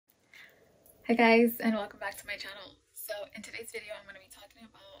Hi guys, and welcome back to my channel. So in today's video I'm going to be talking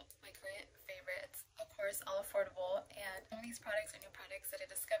about my current favorites, of course all affordable, and some of these products are new products that I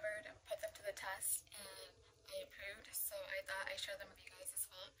discovered and put them to the test and I approved, so I thought I'd share them with you guys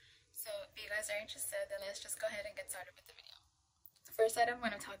as well. So if you guys are interested, then let's just go ahead and get started with the video. The first item I'm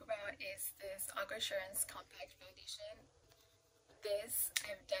going to talk about is this Aquasurance Compact Foundation. This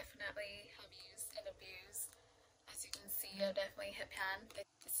I definitely have used and abused. As you can see, I've definitely hit pan.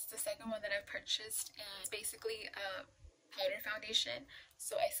 This is the second one that I've purchased, and it's basically a powder foundation.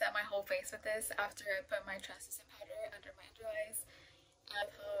 So I set my whole face with this after I put my translucent powder under my under eyes. I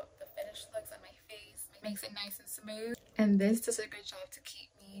love how the finish looks on my face. It makes it nice and smooth. And this does a good job to keep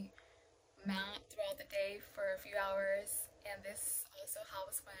me matte throughout the day for a few hours. And this also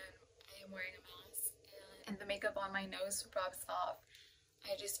helps when I am wearing a mask and the makeup on my nose rubs off.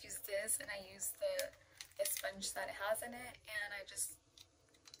 I just use this, and I use the sponge that it has in it, and I just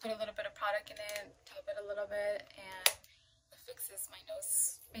put a little bit of product in it, tap it a little bit, and it fixes my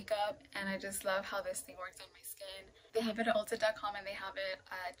nose makeup. And I just love how this thing works on my skin. They have it at Ulta.com and they have it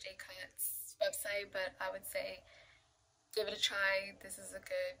at J-Cut's website, but I would say give it a try. This is a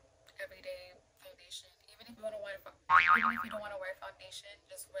good everyday foundation. Even if you don't want to wear foundation,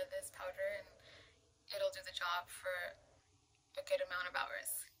 just wear this powder and it'll do the job for a good amount of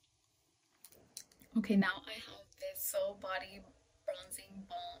hours. Okay, now I have this Soul Body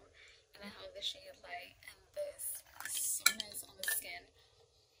Bronzing Balm, and I have the shade Light, and this is so nice on the skin.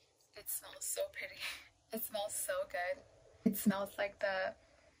 It smells so pretty. It smells so good. It smells like the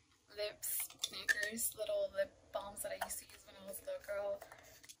lip smackers, little lip balms that I used to use when I was a little girl.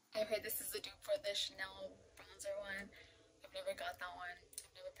 I've heard this is a dupe for the Chanel bronzer one. I've never got that one.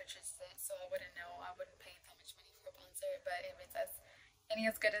 I've never purchased it, so I wouldn't know. I wouldn't pay that much money for a bronzer, but if it's as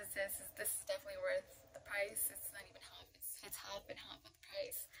good as this is definitely worth the price. It's not even half. It's half and half of the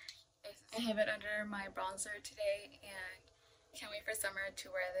price. I have it under my bronzer today, and can't wait for summer to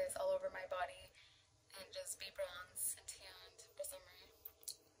wear this all over my body and just be bronze and tanned for summer.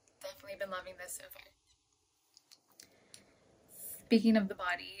 Definitely been loving this so far. Speaking of the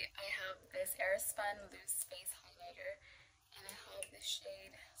body, I have this Airspun Loose Space Highlighter, and I have this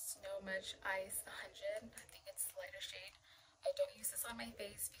shade Snow Much Ice 100. I think it's the lighter shade. I don't use this on my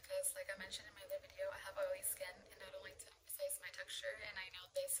face because, like I mentioned in my other video, I have oily skin and I don't like to emphasize my texture, and I know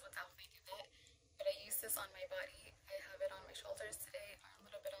this without me do that. But I use this on my body. I have it on my shoulders today, a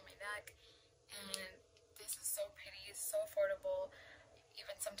little bit on my neck, and this is so pretty. It's so affordable.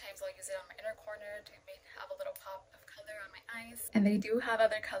 Even sometimes I'll use it on my inner corner to have a little pop of color on my eyes. And they do have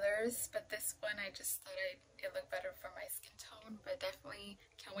other colors, but this one I just thought it looked better for my skin tone. But definitely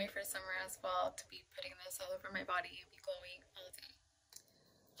can't wait for summer as well to be putting this all over my body and be glowing all day.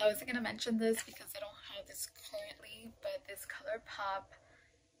 I wasn't going to mention this because I don't have this currently, but this Colourpop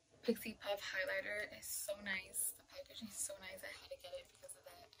Pixie Puff highlighter is so nice. The packaging is so nice. I had to get it because of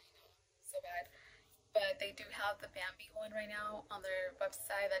that. I know, so bad. But they do have the Bambi one right now on their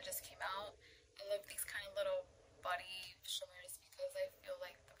website that just came out. I love these kind of little body shimmers because I feel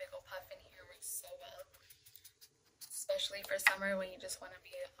like the big old puff in here works so well. Especially for summer when you just want to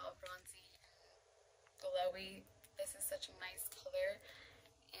be all bronzy and glowy. This is such a nice color.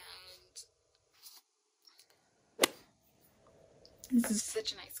 And this is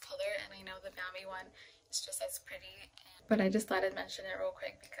such a nice color, and I know the Bambi one is just as pretty. But I just thought I'd mention it real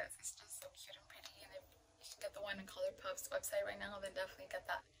quick because it's just so cute and pretty. And if you can get the one on Colourpop's website right now, then definitely get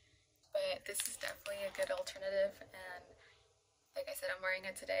that. But this is definitely a good alternative, and like I said, I'm wearing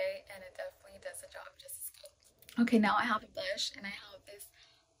it today and it definitely does the job just as good. Okay, now I have a blush, and I have this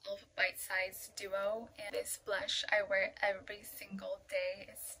e.l.f. Bite Size Duo, and this blush I wear every single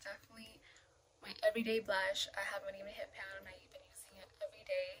day. It's definitely my everyday blush. I haven't even hit pan, and I've been using it every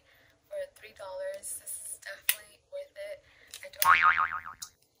day for $3. This is definitely worth it.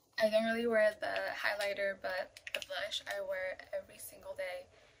 I don't really wear the highlighter, but the blush I wear every single day.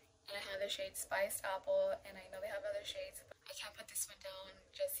 And I have the shade Spiced Apple, and I know they have other shades, but I can't put this one down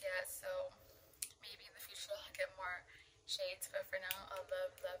just yet, so maybe in the future I'll get more shades, but for now I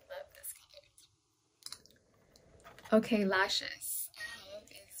love this color. Okay, lashes. I have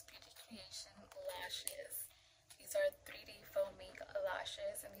is Beauty Creation lashes. These are 3D faux mink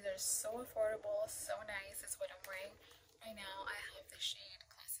lashes, and these are so affordable, so nice. Is what I'm wearing right now. I have the shade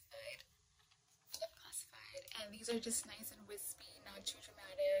Classified, and these are just nice and wispy, not too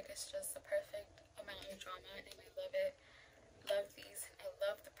dramatic. It's just the perfect amount of drama, and I love it. Love these. I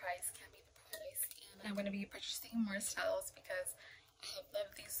love the price. Can't beat the price. And I'm going to be purchasing more styles because I have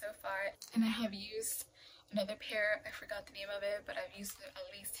loved these so far. And I have used another pair. I forgot the name of it, but I've used it at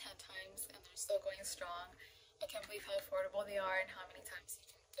least 10 times, and they're still going strong. I can't believe how affordable they are and how many times you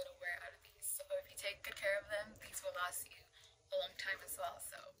can get a wear out of these. So take good care of them, these will last you a long time as well.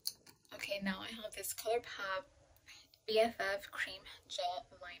 So okay, now I have this Colourpop BFF Cream Gel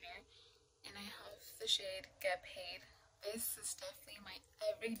Liner, and I have the shade Get Paid. This is definitely my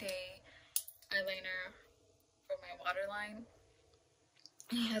everyday eyeliner for my waterline.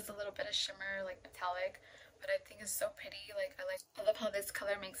 It has a little bit of shimmer, like metallic, but I think it's so pretty. Like I love how this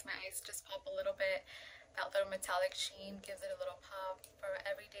color makes my eyes just pop a little bit. That little metallic sheen gives it a little pop. For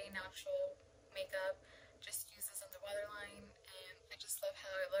everyday natural makeup, just use this on the waterline, and I just love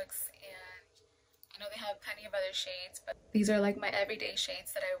how it looks. And I know they have plenty of other shades, but these are like my everyday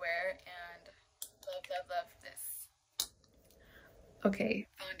shades that I wear, and love, love, love this. Okay,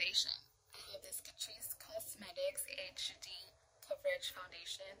 foundation. I have this Catrice Cosmetics HD Coverage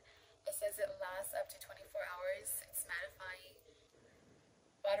Foundation. It says it lasts up to 24 hours. It's mattifying,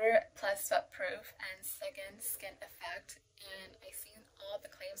 water plus sweat proof, and second skin effect. And I seen all the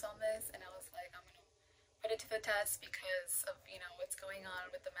claims on this, and I was like, I'm gonna put it to the test because of, you know, what's going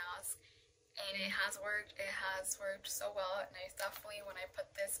on with the mask. And it has worked. It has worked so well. And I definitely, when I put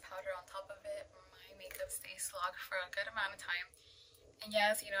this powder on top of it, my makeup stays locked for a good amount of time. And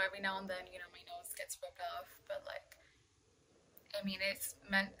yes, you know, every now and then, you know, my nose gets rubbed off, but like, I mean, it's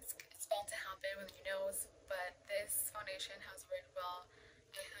bound to happen with your nose, but this foundation has worked well.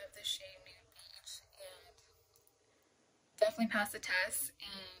 I have the shade Nude Beach, and definitely passed the test,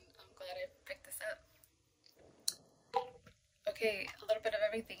 and I'm glad I picked this up. Okay, a little bit of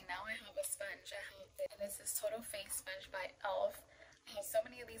everything. Now I have a sponge. This is Total Face Sponge by e.l.f. I have so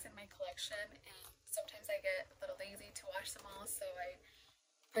many of these in my collection, and sometimes I get a little lazy to wash them all, so I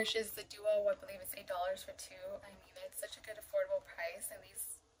purchased the duo. I believe it's $8 for two. I mean, it's such a good affordable price, and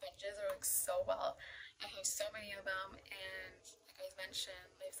these sponges work so well. I have so many of them, and like I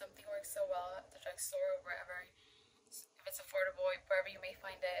mentioned, if something works so well at the drugstore or wherever, if it's affordable, wherever you may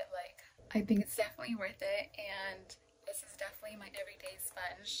find it, like, I think it's definitely worth it. And this is definitely my everyday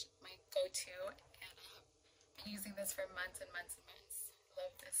sponge, my go-to, and I've been using this for months and months and months.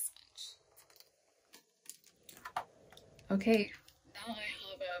 Love this sponge. Okay, now I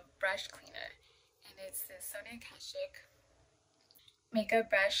have a brush cleaner, and it's the Sonia Kashuk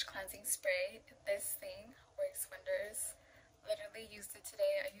Makeup Brush Cleansing Spray. This thing works wonders. Literally used it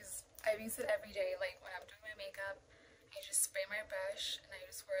today. I use it every day. Like when I'm doing my makeup, I just spray my brush and I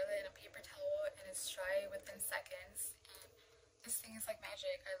just swirl it in a paper towel, and it's dry within seconds. And this thing is like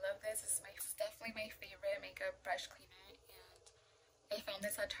magic. I love this. It's definitely my favorite makeup brush cleaner, and I found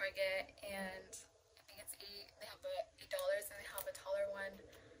this at Target, and I think it's they have $8, and they have a taller one.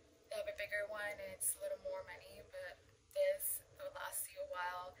 They have a bigger one, and it's a little more money, but this will last you a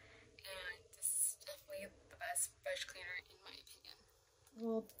while, and this is definitely the best brush cleaner in my opinion.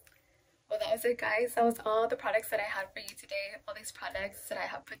 Well, that was it, guys. That was all the products that I had for you today. All these products that I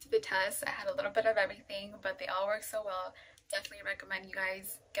have put to the test. I had a little bit of everything, but they all work so well. Definitely recommend you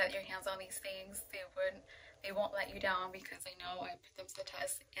guys get your hands on these things. They won't let you down, because I know I put them to the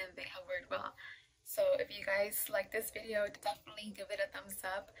test and they have worked well. So if you guys like this video, definitely give it a thumbs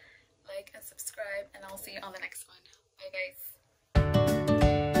up, like and subscribe, and I'll see you on the next one.